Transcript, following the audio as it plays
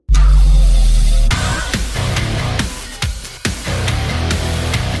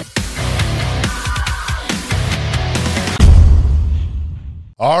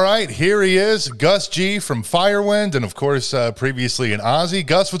All right, here he is, Gus G from Firewind, and of course, previously in Ozzy.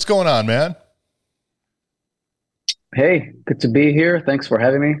 Gus, what's going on, man? Hey, good to be here. Thanks for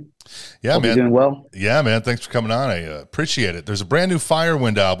having me. Yeah, Hope you're man. doing well. Yeah, man. Thanks for coming on. I appreciate it. There's a brand new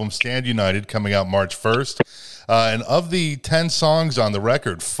Firewind album, Stand United, coming out March 1st. And of the 10 songs on the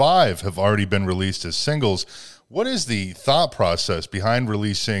record, 5 have already been released as singles. What is the thought process behind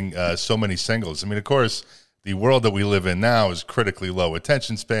releasing so many singles? I mean, of course, the world that we live in now is critically low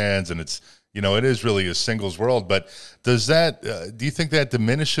attention spans, and it is really a singles world. But does that, do you think that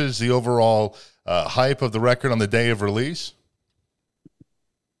diminishes the overall hype of the record on the day of release?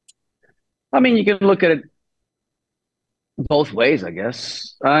 I mean, you can look at it both ways, I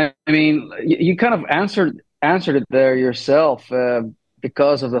guess. I mean, you kind of answered it there yourself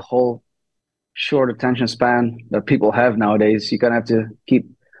because of the whole short attention span that people have nowadays. You kind of have to keep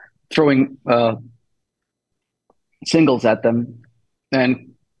throwing singles at them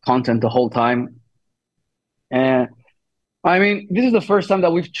and content the whole time. And I mean, this is the first time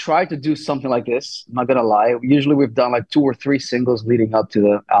that we've tried to do something like this. I'm not gonna lie. Usually we've done like 2 or 3 singles leading up to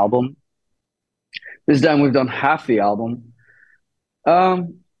the album. This time we've done half the album.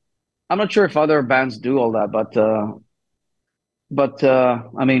 Um, I'm not sure if other bands do all that, but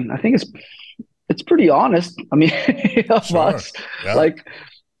I mean, I think it's pretty honest. I mean, of Sure. us, Yeah. like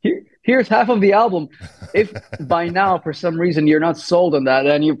here's half of the album. If by now for some reason you're not sold on that,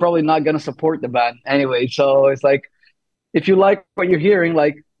 then you're probably not gonna support the band anyway. So it's like if you like what you're hearing,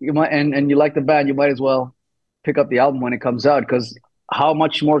 like you might and you like the band, you might as well pick up the album when it comes out because how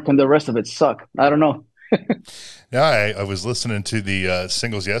much more can the rest of it suck? I don't know. Yeah, I was listening to the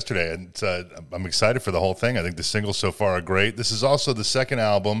singles yesterday, and I'm excited for the whole thing. I think the singles so far are great. This is also the second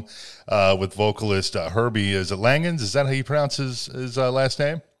album with vocalist Herbie. Is it Langens? Is that how you pronounce his last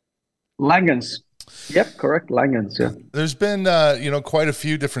name? Langens. Yep, correct. Langens, yeah. There's been quite a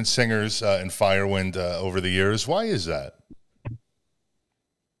few different singers in Firewind over the years. Why is that?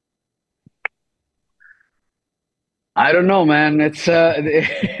 I don't know, man. It's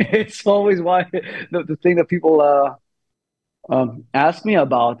it's always why the thing that people ask me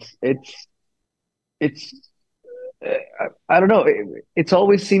about. It's I don't know. It's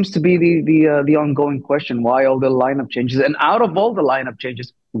always seems to be the ongoing question why all the lineup changes, and out of all the lineup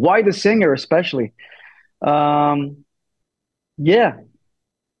changes, why the singer especially? Um, yeah,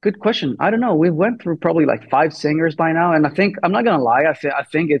 good question. I don't know. We went through probably like 5 singers by now, and I think I'm not gonna lie. I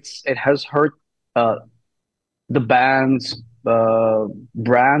think it has hurt uh, the band's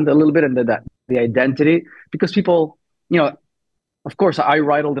brand a little bit and the identity because people, you know, of course, I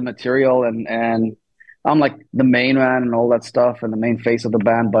write all the material and I'm like the main man and all that stuff and the main face of the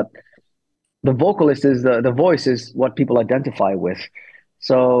band, but the vocalist is the voice is what people identify with.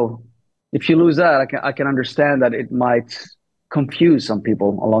 So if you lose that, I can understand that it might confuse some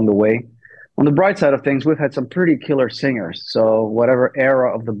people along the way. On the bright side of things, we've had some pretty killer singers. So whatever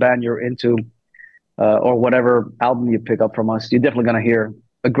era of the band you're into, or whatever album you pick up from us, you're definitely gonna hear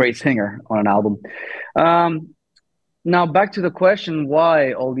a great singer on an album. Um, Now back to the question,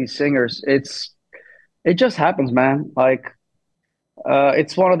 why all these singers? It just happens, man. Like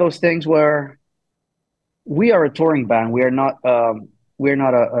it's one of those things where we are a touring band. We're not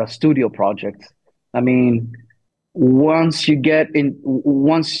a studio project. I mean, once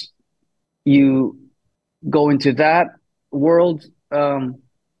you go into that world,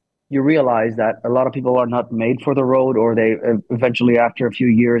 you realize that a lot of people are not made for the road, or they eventually, after a few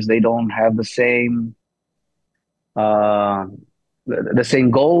years, they don't have uh, the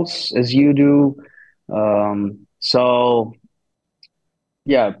same goals as you do. So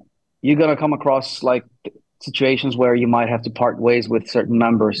yeah, you're gonna come across like situations where you might have to part ways with certain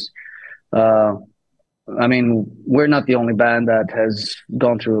members. Uh, I mean, we're not the only band that has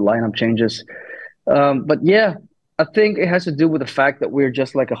gone through lineup changes. But yeah, I think it has to do with the fact that we're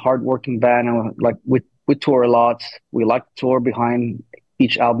just like a hardworking band, and like we tour a lot. We like to tour behind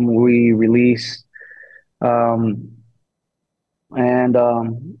each album we release. Um, and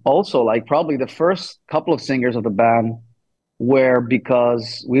Also, like probably the first couple of singers of the band were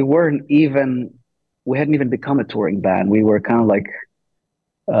because we hadn't even become a touring band. We were kind of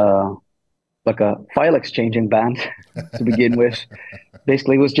uh, like a file exchanging band to begin with.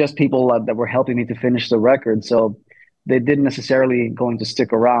 Basically, it was just people that were helping me to finish the record, so they didn't necessarily going to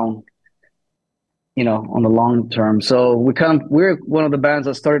stick around, on the long term. So we're one of the bands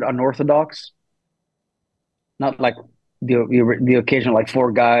that started unorthodox, not like the occasional like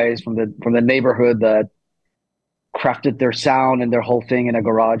 4 guys from the neighborhood that crafted their sound and their whole thing in a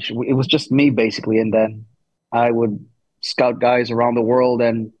garage. It was just me basically, and then I would scout guys around the world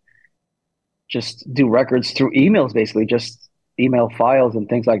and just do records through emails, basically, just email files and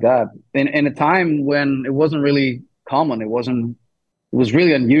things like that. In a time when it wasn't really common, it was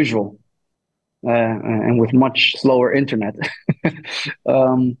really unusual, and with much slower internet.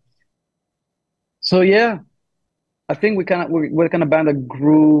 um, so yeah, I think we're kind of band that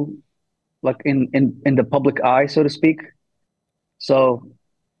grew like in the public eye, so to speak. So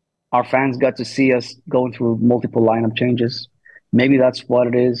our fans got to see us going through multiple lineup changes. Maybe that's what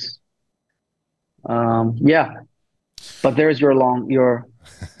it is. Yeah, but there's your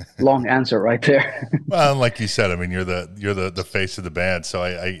long answer right there. Well, like you said, I mean, you're the face of the band, so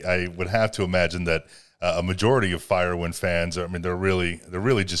I would have to imagine that a majority of Firewind fans, I mean, they're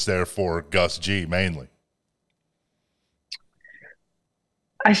really just there for Gus G mainly.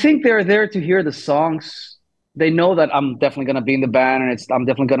 I think they're there to hear the songs. They know that I'm definitely going to be in the band, and I'm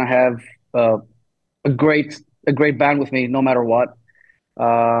definitely going to have uh, a great band with me, no matter what.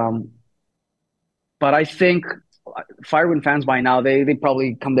 Um, but I think Firewind fans by now they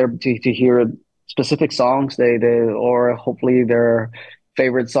probably come there to hear specific songs, they or hopefully their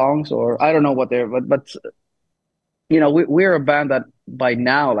favorite songs, or I don't know what they're, but we're a band that by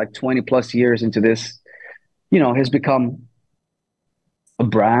now, like 20 plus years into this, has become a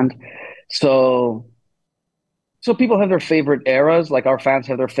brand. So people have their favorite eras, like our fans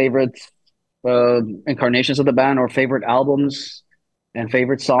have their favorite incarnations of the band or favorite albums and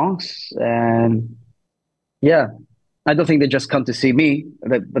favorite songs. And yeah, I don't think they just come to see me,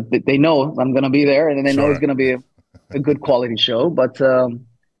 but they know I'm going to be there, and then they know it's Sure. going to be a good quality show. But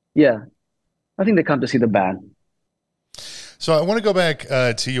yeah, I think they come to see the band. So I want to go back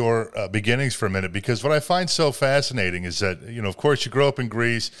to your beginnings for a minute, because what I find so fascinating is that, of course, you grow up in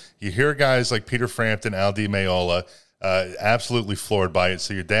Greece. You hear guys like Peter Frampton, Al Di Meola, absolutely floored by it.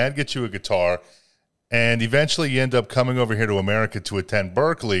 So your dad gets you a guitar, and eventually you end up coming over here to America to attend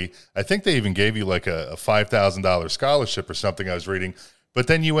Berkeley. I think they even gave you like a $5,000 scholarship or something, I was reading. But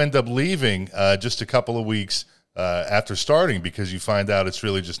then you end up leaving just a couple of weeks after starting, because you find out it's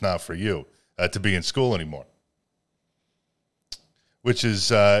really just not for you to be in school anymore. Which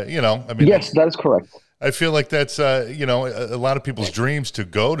is, I mean, Yes, that is correct. I feel like that's, a lot of people's dreams to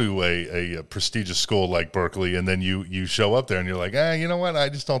go to a prestigious school like Berkeley, and then you show up there and you're like, you know what? I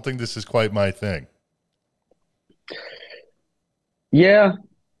just don't think this is quite my thing. Yeah,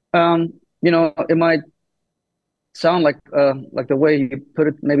 it might sound like the way you put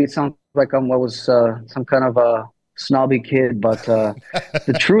it. Maybe it sounds like I was some kind of a snobby kid, but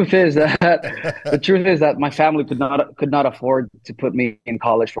the truth is that my family could not afford to put me in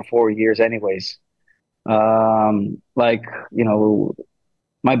college for 4 years, anyways. Like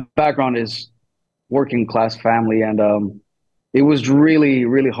my background is working class family, and it was really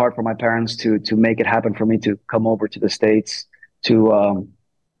really hard for my parents to make it happen for me to come over to the States to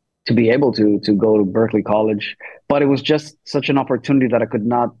to be able to go to Berkeley College. But it was just such an opportunity that I could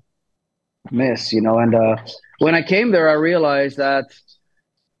not miss, And when I came there, I realized that,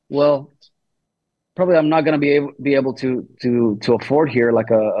 well, probably I'm not going to be able to afford here like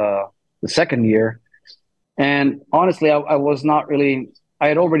the second year. And honestly, I was not really. I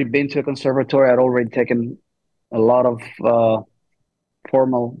had already been to a conservatory. I had already taken a lot of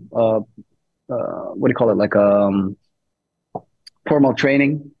formal what do you call it, like formal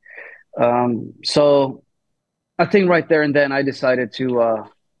training. So I think right there and then I decided to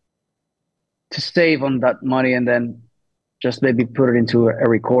save on that money, and then just maybe put it into a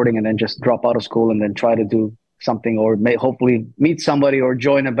recording, and then just drop out of school and then try to do something, or may hopefully meet somebody or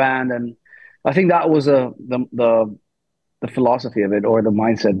join a band. And I think that was the philosophy of it, or the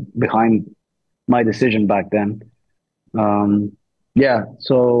mindset behind my decision back then. Yeah,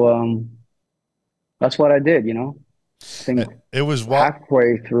 so that's what I did. I think It was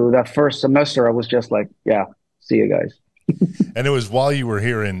halfway through that first semester, I was just like, yeah, see you guys. And it was while you were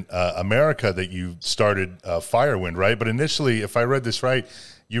here in America that you started Firewind, right? But initially, if I read this right,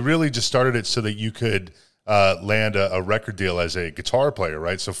 you really just started it so that you could land a record deal as a guitar player,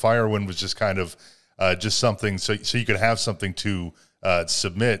 right? So Firewind was just kind of just something so you could have something to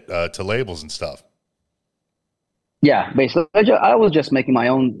submit to labels and stuff. Yeah, basically, I was just making my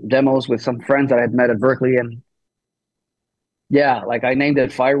own demos with some friends that I had met at Berkeley, and yeah, like I named it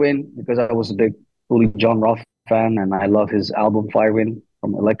Firewind because I was a big Uli John Roth fan, and I love his album Firewind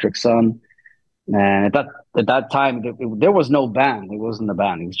from Electric Sun. And at that time, there was no band. It wasn't a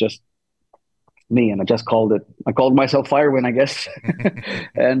band. It was just me, and I called myself Firewind, I guess.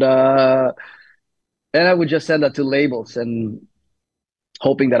 and I would just send that to labels, and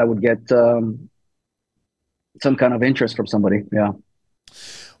hoping that I would get some kind of interest from somebody. Yeah.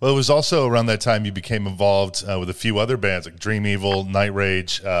 Well, it was also around that time you became involved with a few other bands like Dream Evil, Night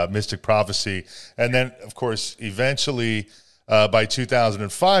Rage, Mystic Prophecy, and then, of course, eventually by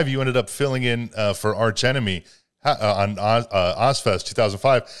 2005, you ended up filling in for Arch Enemy on Ozfest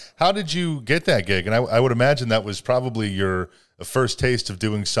 2005. How did you get that gig? And I would imagine that was probably your first taste of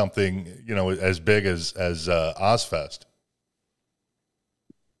doing something, you know, as big as Ozfest.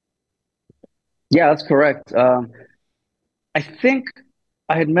 Yeah, that's correct. I think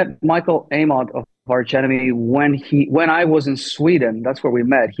I had met Michael Amott of Arch Enemy when I was in Sweden. That's where we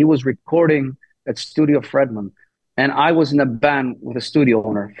met. He was recording at Studio Fredman, and I was in a band with a studio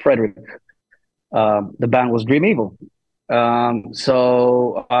owner, Frederick. The band was Dream Evil.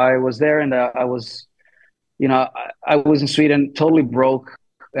 So I was there, and I was, you know, I was in Sweden, totally broke,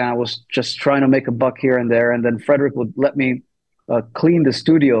 and I was just trying to make a buck here and there. And then Frederick would let me clean the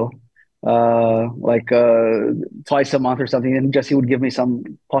studio twice a month or something, and just he would give me some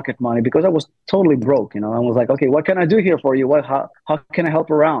pocket money because I was totally broke, you know. I was like, okay, what can I do here for you? How can I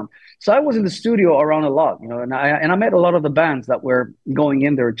help around? So I was in the studio around a lot, you know, and I met a lot of the bands that were going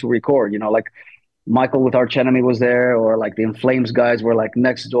in there to record, you know, like Michael with Arch Enemy was there, or like the In Flames guys were like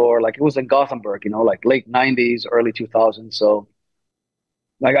next door. Like it was in Gothenburg, you know, like late 90s, early 2000s. So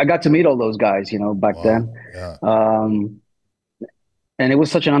like I got to meet all those guys, you know, back then. Yeah. And it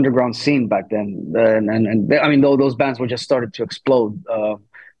was such an underground scene back then. I mean, though those bands were just started to explode,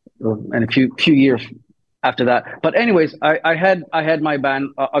 and a few years after that. But anyways, I had my band.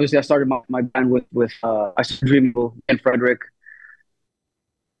 Obviously, I started my band with I started Dream Evil and Frederick.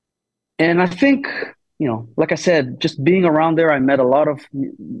 And I think, you know, like I said, just being around there, I met a lot of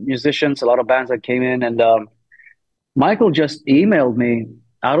musicians, a lot of bands that came in, and Michael just emailed me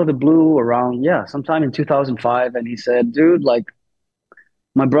out of the blue around, sometime in 2005, and he said, "Dude, like,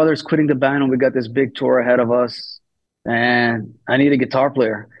 my brother's quitting the band, and we got this big tour ahead of us, and I need a guitar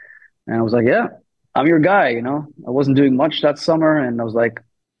player." And I was like, "Yeah, I'm your guy." You know, I wasn't doing much that summer, and I was like,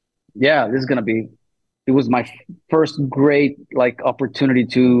 "Yeah, this is gonna be." It was my first great like opportunity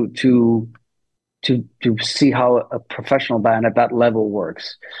to see how a professional band at that level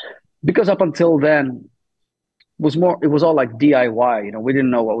works, because up until then it was all like DIY. You know, we didn't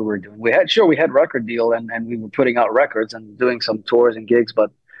know what we were doing. We had record deal, and we were putting out records and doing some tours and gigs,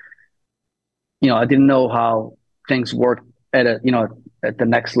 but you know, I didn't know how things worked at the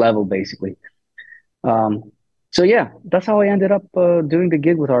next level, basically. So yeah, that's how I ended up doing the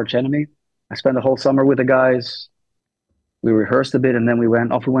gig with Arch Enemy. I spent the whole summer with the guys. We rehearsed a bit, and then we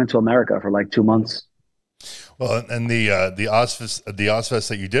went to America for like 2 months. Well, and the Ozfest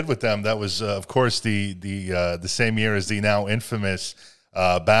that you did with them, that was of course the same year as the now infamous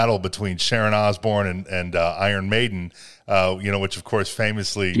battle between Sharon Osbourne and Iron Maiden, you know, which of course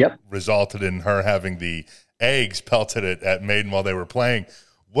famously resulted in her having the eggs pelted at Maiden while they were playing.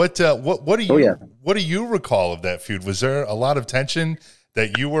 What do you recall of that feud? Was there a lot of tension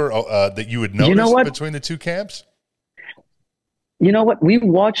that you had noticed between the two camps? You know what? We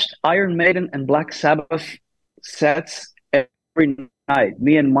watched Iron Maiden and Black Sabbath sets every night.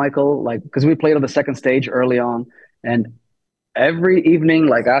 Me and Michael, like, because we played on the second stage early on, and every evening,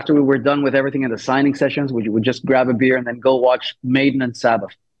 like after we were done with everything in the signing sessions, we would just grab a beer and then go watch Maiden and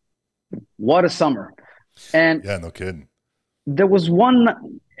Sabbath. What a summer! And yeah, no kidding. There was one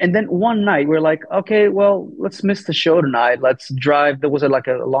night we're like, okay, well, let's miss the show tonight. Let's drive. There was a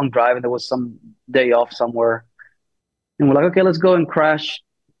long drive, and there was some day off somewhere. And we're like, okay, let's go and crash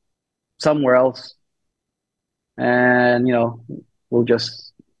somewhere else. And, you know, we'll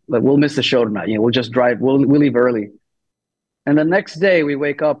miss the show tonight. You know, we'll just drive. We'll leave early. And the next day we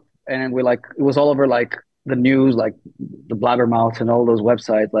wake up, and we're like, it was all over like the news, like the Blabbermouth and all those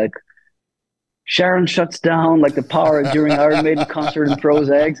websites, like Sharon shuts down like the power during Iron Maiden concert and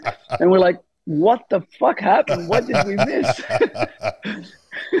throws eggs. And we're like, what the fuck happened? What did we miss?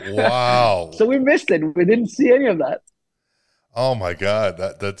 Wow. So we missed it. We didn't see any of that. Oh my God.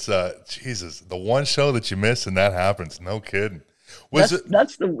 That's Jesus. The one show that you miss and that happens. No kidding. That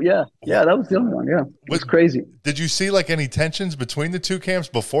was the only one. Yeah. It was crazy. Did you see like any tensions between the two camps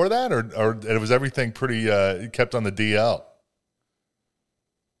before that, or it was everything pretty kept on the DL?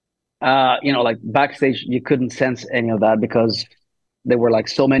 You know, like backstage, you couldn't sense any of that because there were like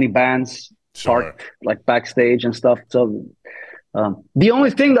so many bands parked like backstage and stuff. So the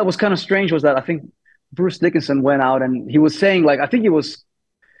only thing that was kind of strange was that I think Bruce Dickinson went out and he was saying, like, I think he was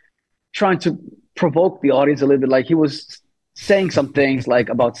trying to provoke the audience a little bit. Like he was saying some things like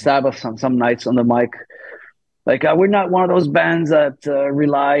about Sabbath some nights on the mic. Like, we're not one of those bands that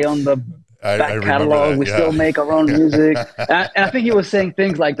rely on the back catalog. We still make our own music. And I think he was saying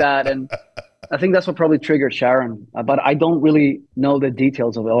things like that. And I think that's what probably triggered Sharon. But I don't really know the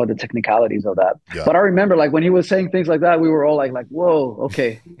details of all the technicalities of that. Yeah. But I remember like when he was saying things like that, we were all like, whoa,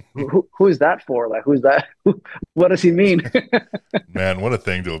 okay, who is that for? Like, who's that? What does he mean? Man, what a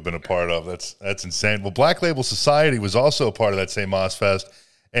thing to have been a part of. That's insane. Well, Black Label Society was also a part of that same Ozfest.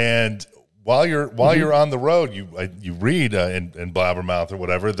 And while you're on the road, you read in Blabbermouth or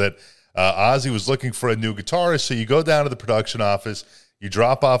whatever that Ozzy was looking for a new guitarist. So you go down to the production office, you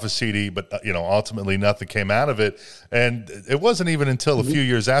drop off a CD, but ultimately nothing came out of it. And it wasn't even until a few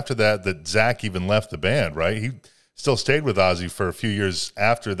years after that Zach even left the band, right? He still stayed with Ozzy for a few years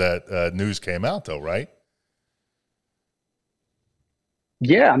after that news came out, though, right?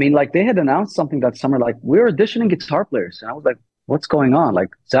 Yeah, I mean, like they had announced something that summer, like we're auditioning guitar players, and I was like, "What's going on? Like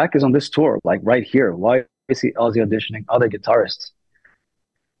Zach is on this tour, like right here. Why is he Ozzy auditioning other guitarists?"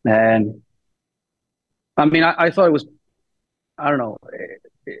 And I mean, I thought it was, I don't know,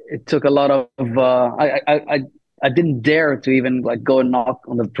 it took a lot of, I didn't dare to even like go and knock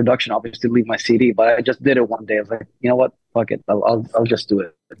on the production office to leave my CD, but I just did it one day. I was like, you know what, fuck it, I'll just do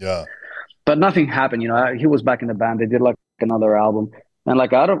it. Yeah. But nothing happened. He was back in the band. They did like another album. And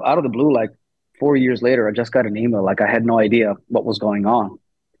like out of the blue, like 4 years later, I just got an email. Like I had no idea what was going on.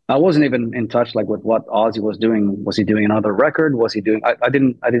 I wasn't even in touch like with what Ozzy was doing. Was he doing another record? Was he doing? I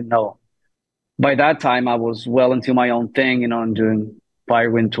didn't know. By that time, I was well into my own thing, and doing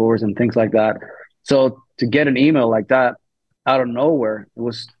Firewind tours and things like that. So to get an email like that out of nowhere, it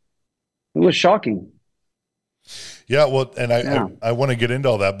was shocking. Yeah, well, and Yeah. I want to get into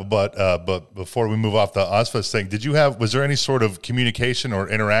all that, but before we move off the Ozfest thing, was there any sort of communication or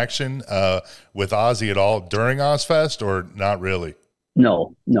interaction with Ozzy at all during Ozfest, or not really?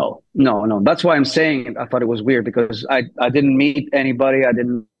 No, no, no, no. That's why I'm saying I thought it was weird because I didn't meet anybody. I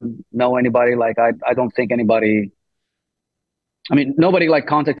didn't know anybody. Like I don't think anybody. I mean, nobody like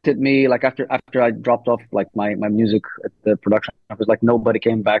contacted me like after I dropped off like my music at the production. I was like nobody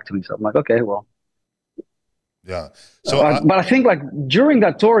came back to me. So I'm like, okay, well. Yeah. So, But I think like during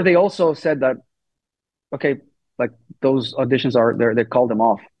that tour, they also said that okay, like those auditions they called them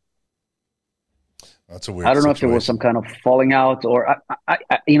off. that's a weird I don't know if situation. there was some kind of falling out or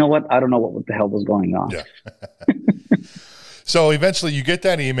you know what? I don't know what the hell was going on. Yeah. So eventually you get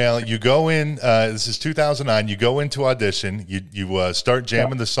that email, you go in, this is 2009, you go into audition, you start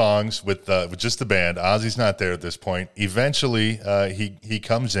jamming the songs with just the band. Ozzy's not there at this point. Eventually he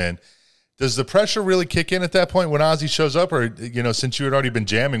comes in. Does the pressure really kick in at that point when Ozzy shows up, or since you had already been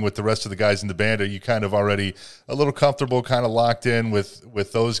jamming with the rest of the guys in the band, are you kind of already a little comfortable, kind of locked in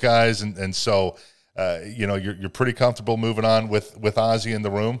with those guys, and so you're pretty comfortable moving on with Ozzy in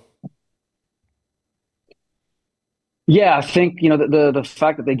the room? Yeah, I think the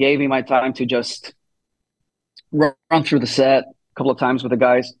fact that they gave me my time to just run through the set a couple of times with the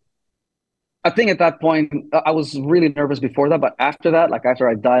guys. I think at that point I was really nervous before that, but after that, like after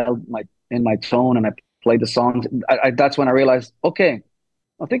I dialed my tone and I played the songs, that's when I realized, okay,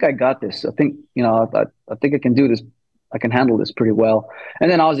 I think I got this. I think I think I can do this. I can handle this pretty well.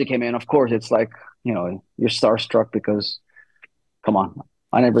 And then Ozzy came in. Of course, it's like you're starstruck because, come on,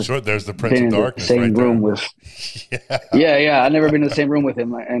 I never Sure, there's the Prince been of in the Darkness same right room there. with. Yeah. I never been in the same room with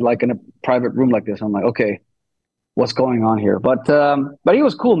him, and like in a private room like this. I'm like, okay, what's going on here? But he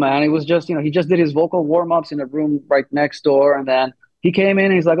was cool, man. He was just he just did his vocal warm ups in a room right next door, and then he came in.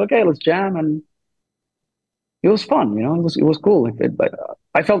 And he's like, okay, let's jam, and it was fun. It was cool. But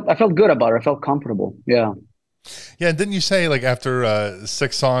I felt good about it. I felt comfortable. Yeah. Yeah, and didn't you say like after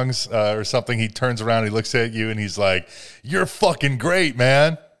 6 songs or something, he turns around, he looks at you, and he's like, "You're fucking great,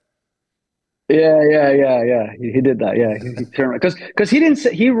 man." Yeah. He did that. Yeah, he turned because he didn't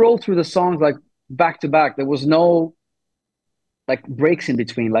say, he rolled through the songs like back to back. There was no like breaks in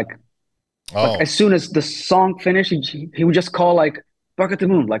between. Like Oh, as soon as the song finished, he would just call like "Bark at the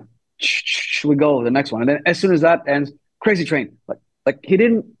Moon," like we go the next one, and then as soon as that ends, "Crazy Train." Like he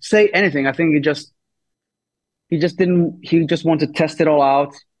didn't say anything. I think he just didn't. He just wanted to test it all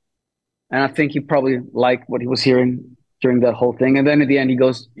out, and I think he probably liked what he was hearing during that whole thing. And then at the end, he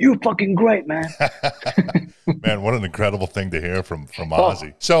goes, "You fucking great, man." man, what an incredible thing to hear from Oh,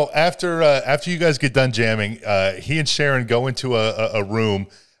 Ozzy. So after you guys get done jamming, he and Sharon go into a room,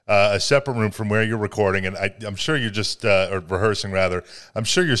 a separate room from where you're recording, and I'm sure you're just or rehearsing rather. I'm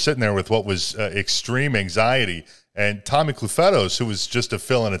sure you're sitting there with what was extreme anxiety. And Tommy Clufettos, who was just a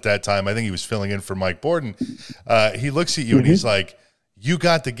fill-in at that time, I think he was filling in for Mike Borden. He looks at you and he's like, "You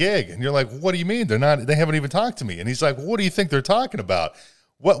got the gig," and you're like, "What do you mean? They haven't even talked to me." And he's like, "What do you think they're talking about?"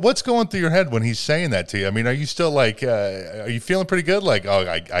 What's going through your head when he's saying that to you? I mean, are you still like, are you feeling pretty good? Like, oh,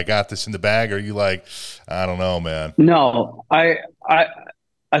 I got this in the bag. Or are you like, I don't know, man? no,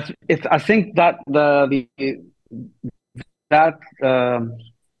 I think that that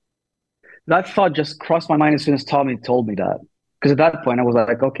that thought just crossed my mind as soon as Tommy told me that. Because at that point I was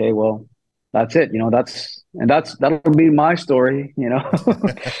like, okay, well, that's it. That'll be my story.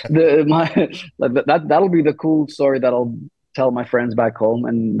 the my that'll be the cool story that I'll tell my friends back home,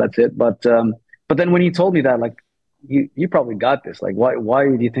 and that's it. But then when he told me that, like, you probably got this. Like, why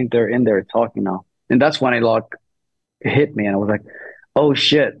do you think they're in there talking now? And that's when it hit me, and I was like, oh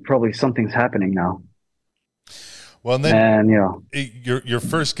shit, probably something's happening now. Well, and then And your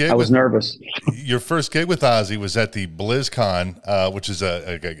first I gig was with nervous. Ozzy was at the BlizzCon, which is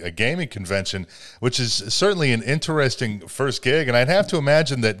a gaming convention, which is certainly an interesting first gig. And I'd have to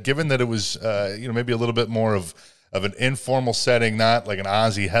imagine that, given that it was maybe a little bit more of an informal setting, not like an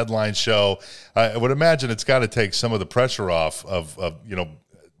Ozzy headline show, I would imagine it's got to take some of the pressure off of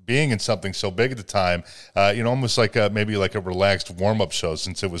being in something so big at the time. Almost like maybe like a relaxed warm up show,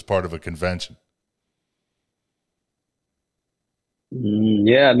 since it was part of a convention.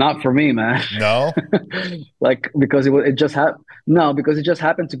 Yeah, not for me, man. No. Like, because it just happened. No, because it just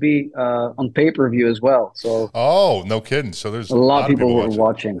happened to be on pay-per-view as well. So Oh, no kidding. So there's a a lot of lot of people people were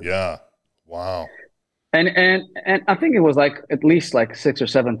watching. watching. Yeah. Wow. And I think it was like at least like 6 or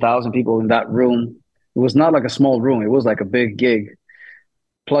 7 thousand people in that room. It was not like a small room. It was like a big gig.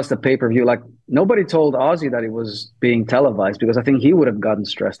 Plus the pay-per-view. Like, nobody told Ozzy that it was being televised, because I think he would have gotten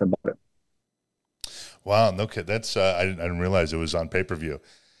stressed about it. Wow. No kid. That's I didn't realize it was on pay-per-view.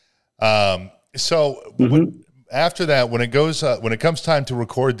 So after that, when it comes time to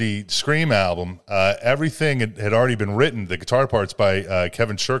record the Scream album, everything had already been written, the guitar parts by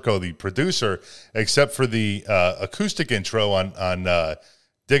Kevin Shirko, the producer, except for the acoustic intro on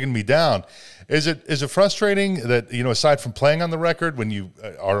Digging Me Down. Is it frustrating that, aside from playing on the record, when you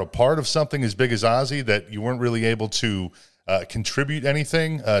are a part of something as big as Ozzy, that you weren't really able to contribute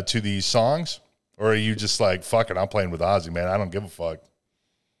anything to these songs? Or are you just like, fuck it, I'm playing with Ozzy, man, I don't give a fuck?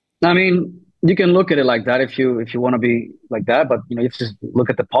 I mean, you can look at it like that if you want to be like that, but you have to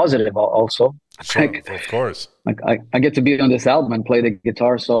look at the positive also. Sure, of course. Like, I get to be on this album and play the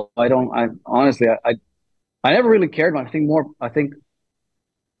guitar, so I honestly, I never really cared. I think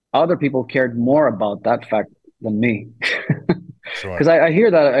other people cared more about that fact than me. Sure. Because I hear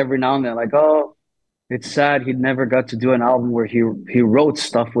that every now and then, like, oh, it's sad he never got to do an album where he wrote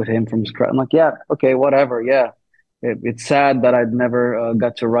stuff with him from scratch. I'm like, yeah, okay, whatever, yeah. It's sad that I'd never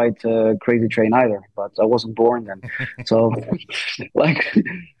got to write Crazy Train either, but I wasn't born then. So, like,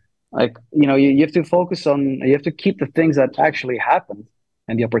 you have to focus on, you have to keep the things that actually happened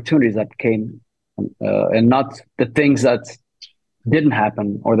and the opportunities that came, and not the things that didn't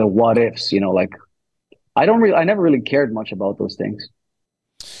happen, or the what ifs. Like, I never really cared much about those things.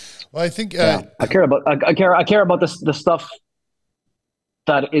 Well, I think I care about the stuff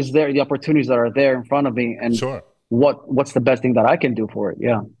that is there, the opportunities that are there in front of me, and sure. What's the best thing that I can do for it.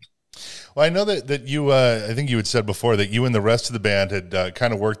 Yeah. Well, I know that you, I think you had said before that you and the rest of the band had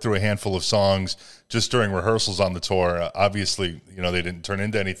kind of worked through a handful of songs just during rehearsals on the tour. Obviously, they didn't turn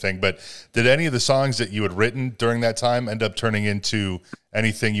into anything, but did any of the songs that you had written during that time end up turning into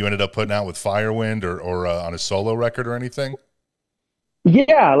anything you ended up putting out with Firewind or on a solo record or anything?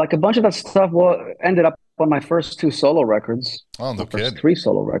 Yeah, like a bunch of that stuff ended up on my first 2 solo records. Oh, no kidding. First 3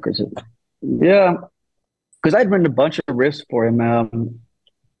 solo records. Yeah, because I'd written a bunch of riffs for him,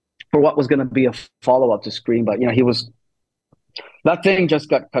 for what was going to be a follow-up to Scream, but that thing just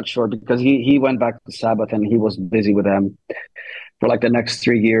got cut short because he went back to Sabbath and he was busy with them for like the next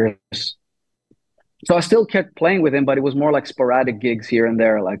 3 years. So I still kept playing with him, but it was more like sporadic gigs here and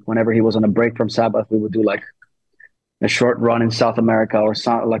there. Like, whenever he was on a break from Sabbath, we would do like a short run in South America, or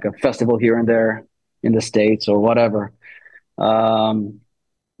like a festival here and there in the States or whatever.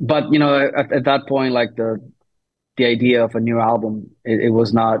 But at that point, like, the idea of a new album, it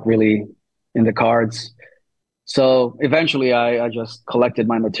was not really in the cards. So eventually I just collected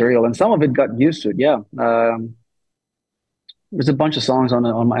my material, and some of it got used to it. Yeah. There's a bunch of songs on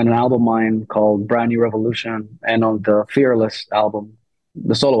an album mine called Brand New Revolution, and on the Fearless album,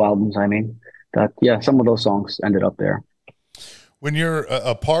 the solo albums, I mean, some of those songs ended up there. When you're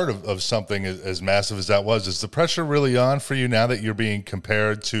a part of something as massive as that was, is the pressure really on for you now that you're being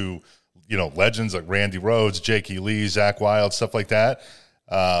compared to, legends like Randy Rhoads, Jakey Lee, Zakk Wylde, stuff like that?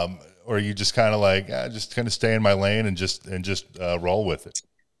 Or are you just kind of like, just kind of stay in my lane and just roll with it?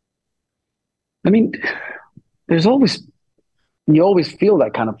 I mean, you always feel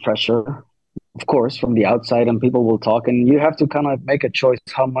that kind of pressure, of course, from the outside, and people will talk, and you have to kind of make a choice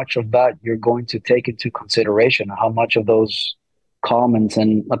how much of that you're going to take into consideration, how much of those comments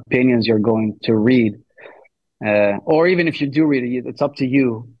and opinions you're going to read. Or even if you do read it, it's up to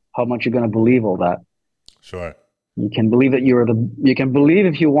you how much you're going to believe all that. Sure. You can believe that you can believe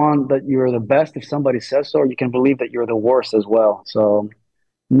if you want that you're the best if somebody says so, or you can believe that you're the worst as well. So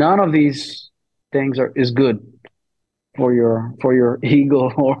none of these things is good for your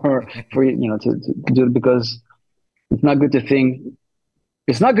ego or for to do it, because it's not good to think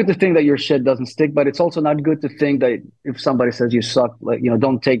it's not good to think that your shit doesn't stick, but it's also not good to think that if somebody says you suck, like,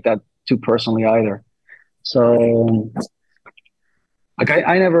 don't take that too personally either. So like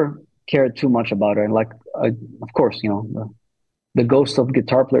I never cared too much about it. And like of course, the ghost of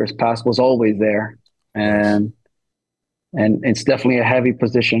guitar players past was always there, Of course. and it's definitely a heavy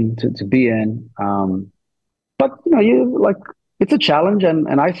position to be in. But you like it's a challenge,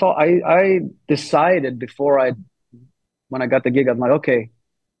 and I thought I decided before I when I got the gig, I'm like, okay,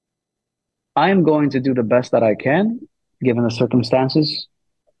 I am going to do the best that I can given the circumstances.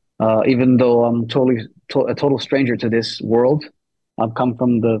 Even though I'm a total stranger to this world, I've come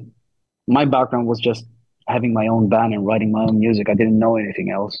from my background was just having my own band and writing my own music. I didn't know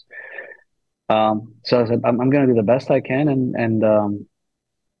anything else. So I said, I'm going to do the best I can,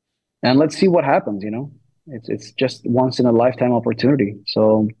 and let's see what happens. It's just once in a lifetime opportunity.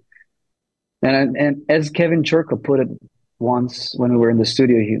 So, and as Kevin Churko put it once when we were in the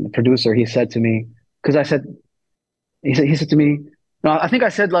studio, the producer, he said to me, because he said to me, no, I think I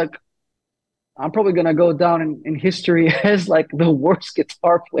said like, I'm probably gonna go down in history as like the worst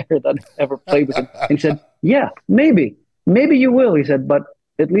guitar player that ever played with him. And he said, yeah, maybe you will. He said, but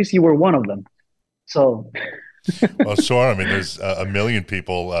at least you were one of them. So, Well, sure. I mean, there's a million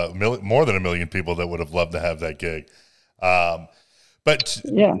people, more than a million people that would have loved to have that gig. But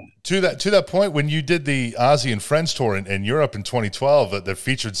yeah, to that point, when you did the Ozzy and Friends tour in Europe in 2012 that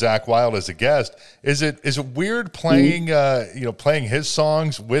featured Zakk Wylde as a guest, is it weird playing playing his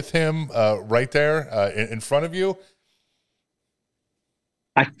songs with him right there in front of you?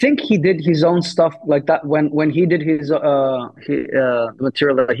 I think he did his own stuff like that when he did the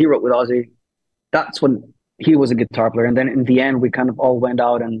material that he wrote with Ozzy. That's when he was a guitar player, and then in the end, we kind of all went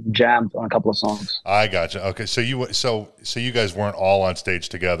out and jammed on a couple of songs. I gotcha. Okay, so you guys weren't all on stage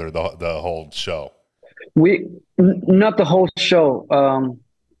together the whole show. Not the whole show.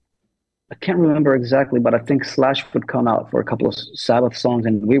 I can't remember exactly, but I think Slash would come out for a couple of Sabbath songs,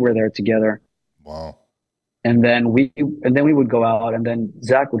 and we were there together. Wow. And then we would go out, and then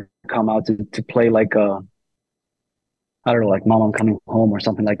Zakk would come out to play like I don't know, like Mom, I'm Coming Home or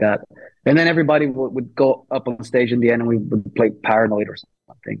something like that. And then everybody would go up on stage in the end, and we would play Paranoid or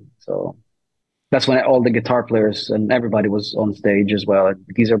something. So that's when all the guitar players and everybody was on stage as well. And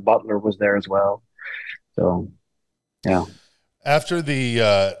Geezer Butler was there as well. So yeah. After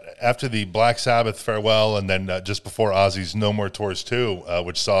the Black Sabbath farewell, and then just before Ozzy's No More Tours 2,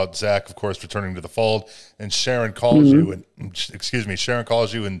 which saw Zakk, of course, returning to the fold, and Sharon calls you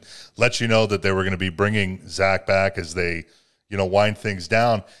and lets you know that they were going to be bringing Zakk back as they, wind things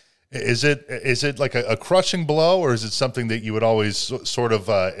down. Is it like a crushing blow, or is it something that you would always sort of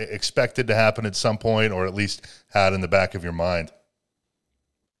expected to happen at some point, or at least had in the back of your mind?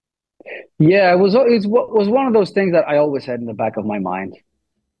 Yeah, it was one of those things that I always had in the back of my mind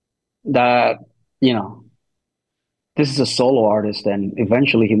that, you know, this is a solo artist, and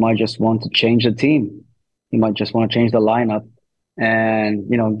eventually he might just want to change the team. He might just want to change the lineup. And,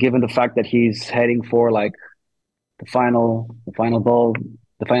 given the fact that he's heading for like the final ball,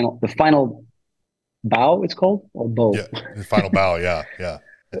 the final bow, it's called, or bow. Yeah, the final bow. Yeah, yeah.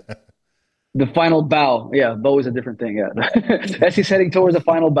 The final bow. Yeah, bow is a different thing. Yeah. As he's heading towards the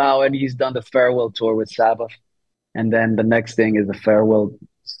final bow, and he's done the farewell tour with Sabbath. And then the next thing is the farewell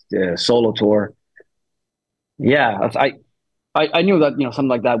solo tour. Yeah, I knew that, something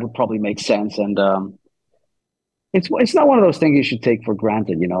like that would probably make sense. And it's not one of those things you should take for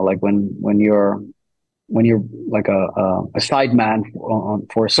granted, like when you're like a sideman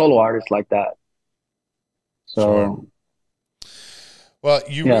for a solo artist like that. So. Sure. Well,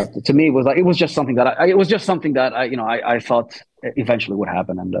 to me, it was just something that I thought eventually would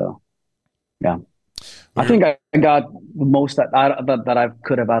happen, and yeah, I think I got the most that I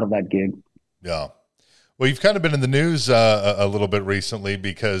could have out of that gig. Yeah. Well, you've kind of been in the news a little bit recently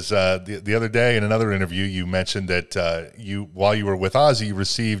because the other day in another interview you mentioned that while you were with Ozzy, you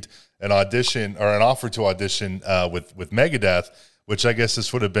received an audition or an offer to audition with Megadeth, which I guess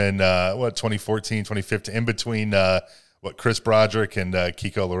this would have been 2014, 2015, in between. Chris Broderick and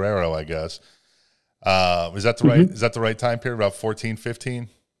Kiko Loureiro, I guess. Is that the right? Is that the right time period? About 14, 15?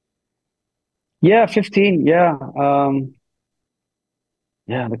 Yeah, 15. Yeah,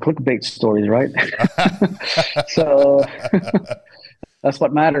 yeah. The clickbait stories, right? So that's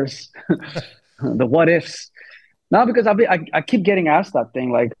what matters. The what ifs. No, because I keep getting asked that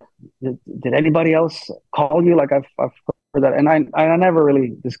thing like, did anybody else call you? Like I've heard that, and I never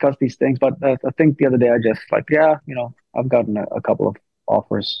really discuss these things. But I think the other day I just like, yeah, I've gotten a couple of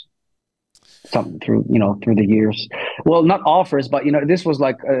offers, some through through the years. Well, not offers, but this was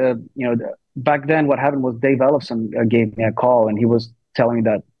like back then. What happened was Dave Ellefson gave me a call, and he was telling me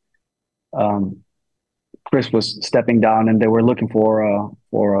that um, Chris was stepping down, and they were looking for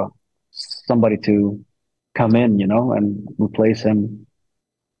somebody to come in, and replace him.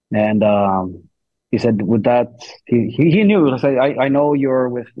 And he said, "With that, he knew. I know you're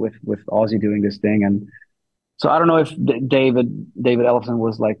with Ozzy doing this thing, and so I don't know if David Ellefson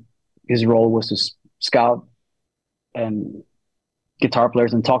was like his role was to scout and guitar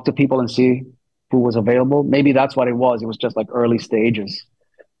players and talk to people and see who was available. Maybe that's what it was. It was just like early stages.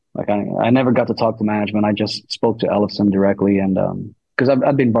 Like I never got to talk to management. I just spoke to Ellefson directly, and because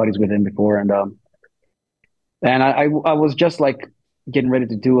I've been buddies with him before, and I was just like getting ready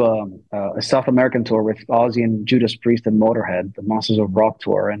to do a South American tour with Ozzy and Judas Priest and Motorhead, the Monsters of Rock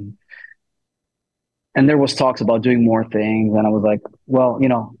tour, and there was talks about doing more things, and I was like, well,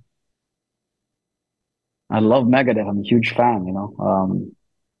 I love Megadeth. I'm a huge fan,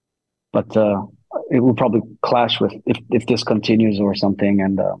 but it will probably clash with if this continues or something.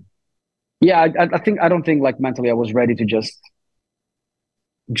 And yeah, I don't think like mentally I was ready to just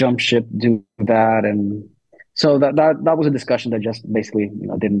jump ship, do that, and so that was a discussion that just basically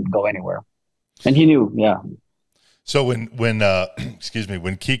didn't go anywhere. And he knew, yeah. So when excuse me,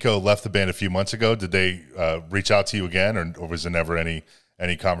 when Kiko left the band a few months ago, did they reach out to you again, or was there never any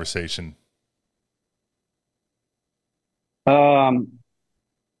conversation? Um,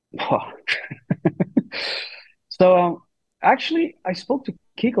 so actually, I spoke to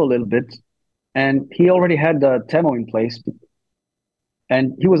Kiko a little bit, and he already had the demo in place,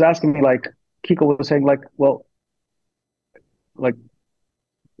 and he was asking me like, Kiko was saying like, well, like,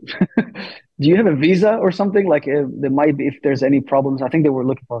 do you have a visa or something? Like, there might be if there's any problems. I think they were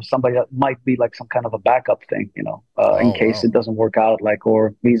looking for somebody that might be like some kind of a backup thing, in Oh, case wow. it doesn't work out, like,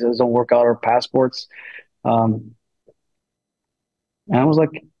 or visas don't work out or passports. Um, and I was like,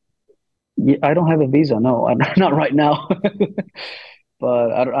 yeah, I don't have a visa. No, I'm not right now.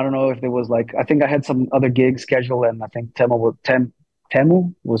 But I don't know if there was like I think I had some other gigs scheduled, and I think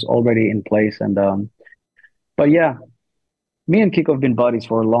Temu was already in place, and but yeah, me and Kiko have been buddies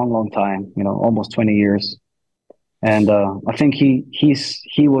for a long time, almost 20 years. And I think he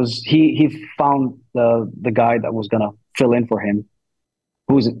found the guy that was gonna fill in for him,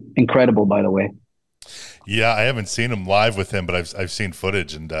 who's incredible, by the way. Yeah, I haven't seen him live with him, but I've seen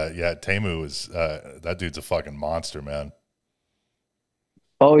footage, and yeah, Temu is that dude's a fucking monster, man.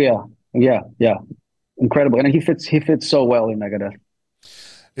 Oh yeah, yeah, incredible, and he fits so well in Megadeth.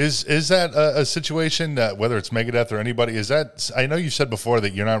 Is that a situation that whether it's Megadeth or anybody, is that I know you said before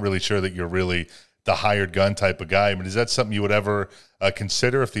that you're not really sure that you're really the hired gun type of guy. I mean, is that something you would ever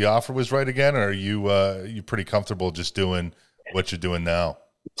consider if the offer was right again, or are you pretty comfortable just doing what you're doing now?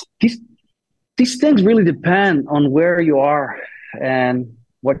 These these things really depend on where you are and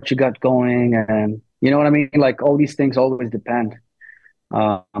what you got going, and you know what I mean. Like all these things always depend.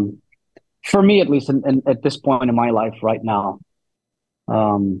 Um, for me, at least, at this point in my life right now.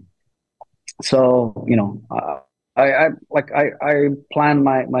 Um, so I plan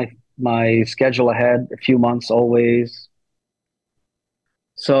my schedule ahead a few months always.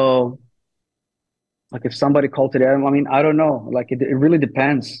 So like if somebody called today, I mean, I don't know. Like it really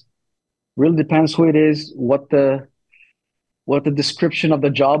depends. Really depends who it is, what the description of the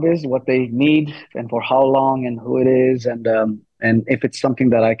job is, what they need, and for how long, and who it is, and if it's something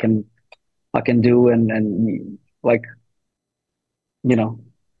that I can do, and like you know,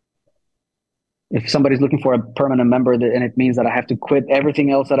 if somebody's looking for a permanent member, and it means that I have to quit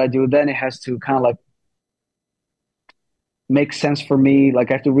everything else that I do, then it has to kind of like make sense for me.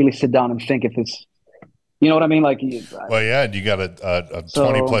 Like I have to really sit down and think if it's, you know what I mean? Like, Well, yeah, and you got a 20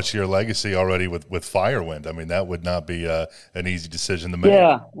 so plus year legacy already with Firewind. I mean, that would not be an easy decision to make.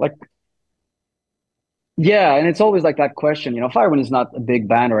 yeah, like yeah, and it's always like that question. Firewind is not a big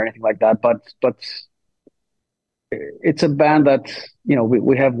band or anything like that, but it's a band that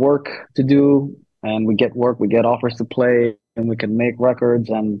we have work to do, and we get work, we get offers to play, and we can make records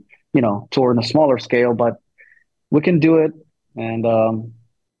and tour on a smaller scale, but we can do it, and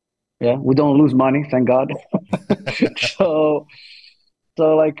yeah, we don't lose money, thank God. so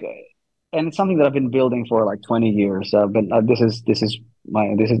like, and it's something that I've been building for like 20 years. But this is,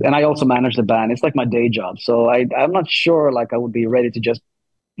 and I also manage the band. It's like my day job. So I'm not sure like I would be ready to just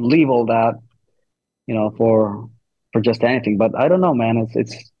leave all that, for just anything. But I don't know, man.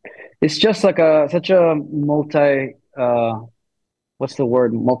 It's it's just like a such a multi what's the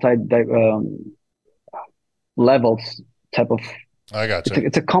word, multi levels type of, I gotcha.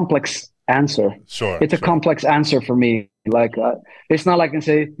 it's a complex answer. Sure, It's a sure. complex answer for me. Like it's not like I can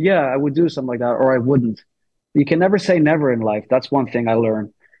say, yeah, I would do something like that, or I wouldn't. You can never say never in life. That's one thing I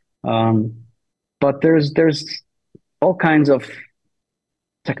learned. Um, but there's all kinds of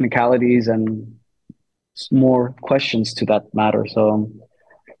technicalities and more questions to that matter. So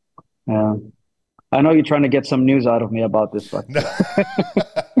uh, I know you're trying to get some news out of me about this, but No,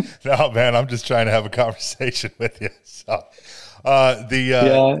 no, man, I'm just trying to have a conversation with you. So, the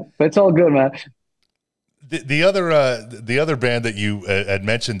yeah, but it's all good, man. the other band that you had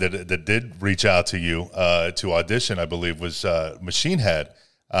mentioned that did reach out to you to audition, I believe, was Machine Head,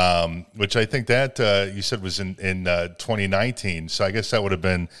 which I think that you said was in 2019. So I guess that would have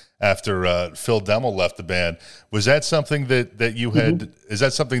been after Phil Demmel left the band. Was that something that you had? Hmm. Is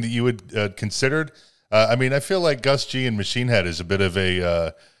that something that you had considered? I mean, I feel like Gus G and Machine Head is a bit of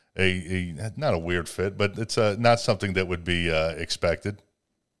a not a weird fit, but it's not something that would be expected.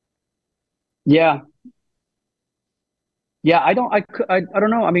 Yeah, yeah. I don't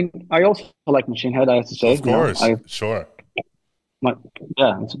know. I mean, I also like Machine Head. I have to say, Of course, sure. my,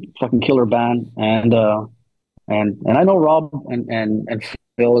 yeah, it's a fucking killer band, and I know Rob and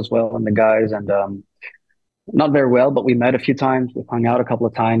Phil as well, and the guys, and not very well, but we met a few times. We've hung out a couple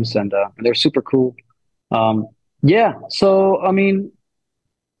of times, and they're super cool. Um, yeah. So I mean,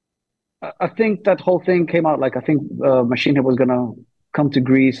 I think that whole thing came out like I think Machine Head was gonna come to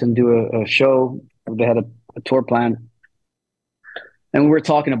Greece and do a show. They had a tour plan, and we were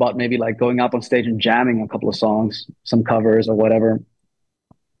talking about maybe like going up on stage and jamming a couple of songs, some covers or whatever.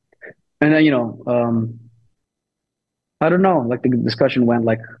 And then I don't know, like the discussion went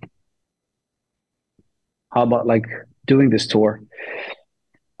like, how about like doing this tour?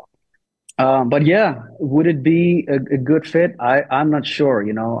 But yeah, would it be a good fit? I'm not sure.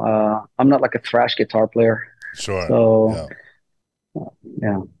 I'm not like a thrash guitar player, Sure. so Yeah.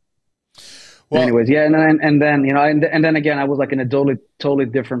 yeah. Well, Anyways, yeah, and then and then again, I was like in a totally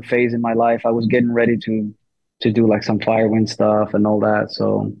different phase in my life. I was getting ready to do like some Firewind stuff and all that.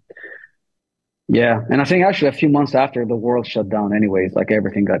 So yeah, and I think actually a few months after the world shut down, anyways, like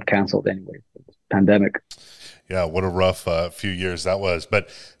everything got canceled anyway, pandemic. yeah, what a rough few years that was. But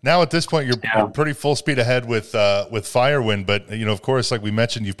now at this point, you're Yeah. pretty full speed ahead with Firewind. But of course, like we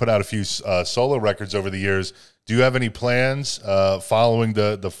mentioned, you've put out a few solo records over the years. Do you have any plans following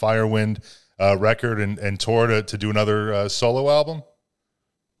the Firewind record and tour to do another solo album?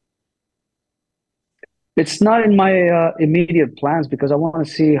 It's not in my immediate plans because I want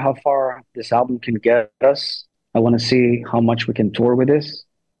to see how far this album can get us. I want to see how much we can tour with this.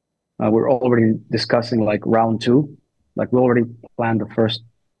 We're already discussing like round two. Like we already planned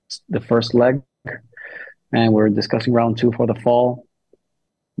the first leg, and we're discussing round two for the fall.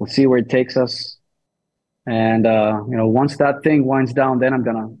 We'll see where it takes us. And once that thing winds down, then I'm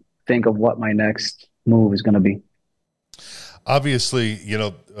gonna think of what my next move is gonna be. Obviously,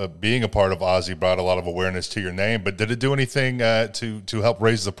 being a part of Ozzy brought a lot of awareness to your name. But did it do anything to help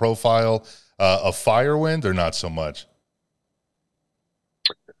raise the profile of Firewind, or not so much?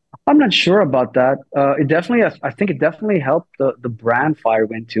 I'm not sure about that. It definitely, I think it definitely helped the brand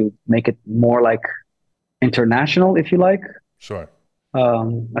Firewind to make it more like international, if you like. Sure.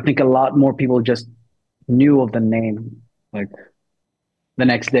 I think a lot more people just knew of the name like the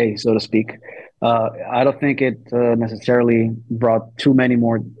next day, so to speak. I don't think it necessarily brought too many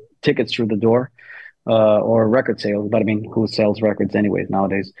more tickets through the door or record sales, but I mean, who sells records anyways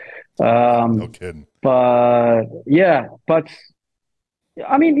nowadays? No Um, kidding. but yeah, but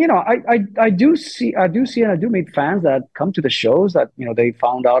I mean, I do see, and I do meet fans that come to the shows that they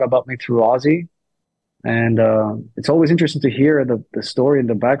found out about me through Ozzy, and it's always interesting to hear the story and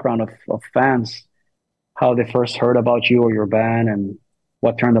the background of fans, how they first heard about you or your band, and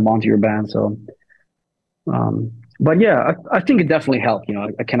what turned them on to your band. So, but yeah, I think it definitely helped.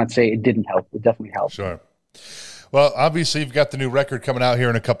 I cannot say it didn't help. It definitely helped. Sure. Well, obviously, you've got the new record coming out here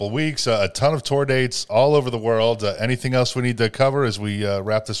in a couple of weeks, a ton of tour dates all over the world. Anything else we need to cover as we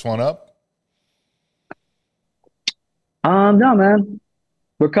wrap this one up? No, man,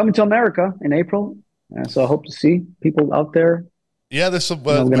 we're coming to America in April, so I hope to see people out there. Yeah, this We're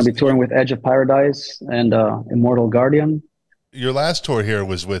going to was be touring with Edge of Paradise and Immortal Guardian. your last tour here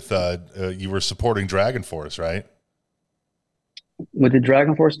was with you were supporting Dragon Force, right? We did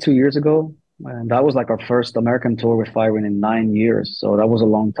Dragon Force 2 years ago, and that was like our first American tour with Firewind in 9 years. So that was a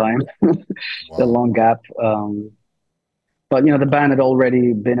long time, a Wow. long gap. But the band had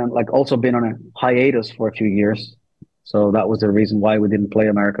already been on, like also been on a hiatus for a few years. So that was the reason why we didn't play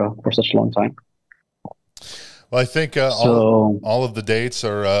America for such a long time. Well, I think So all of the dates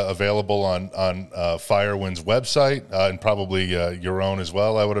are available on Firewind's website and probably your own as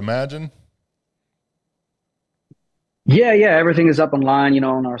well, I would imagine. yeah, everything is up online,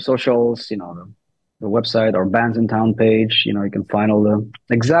 on our socials, the website, our Bands in Town page. You can find all the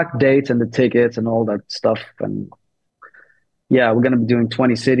exact dates and the tickets and all that stuff. And yeah, we're gonna be doing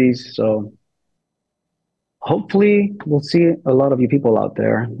 20 cities, so hopefully we'll see a lot of you people out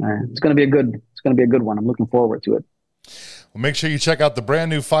there. It's gonna be a good one. I'm looking forward to it. Well, make sure you check out the brand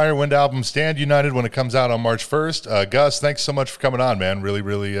new Firewind album, Stand United, when it comes out on March 1st. Gus, thanks so much for coming on, man. Really,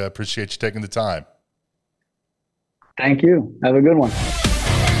 really appreciate you taking the time. Thank you. Have a good one.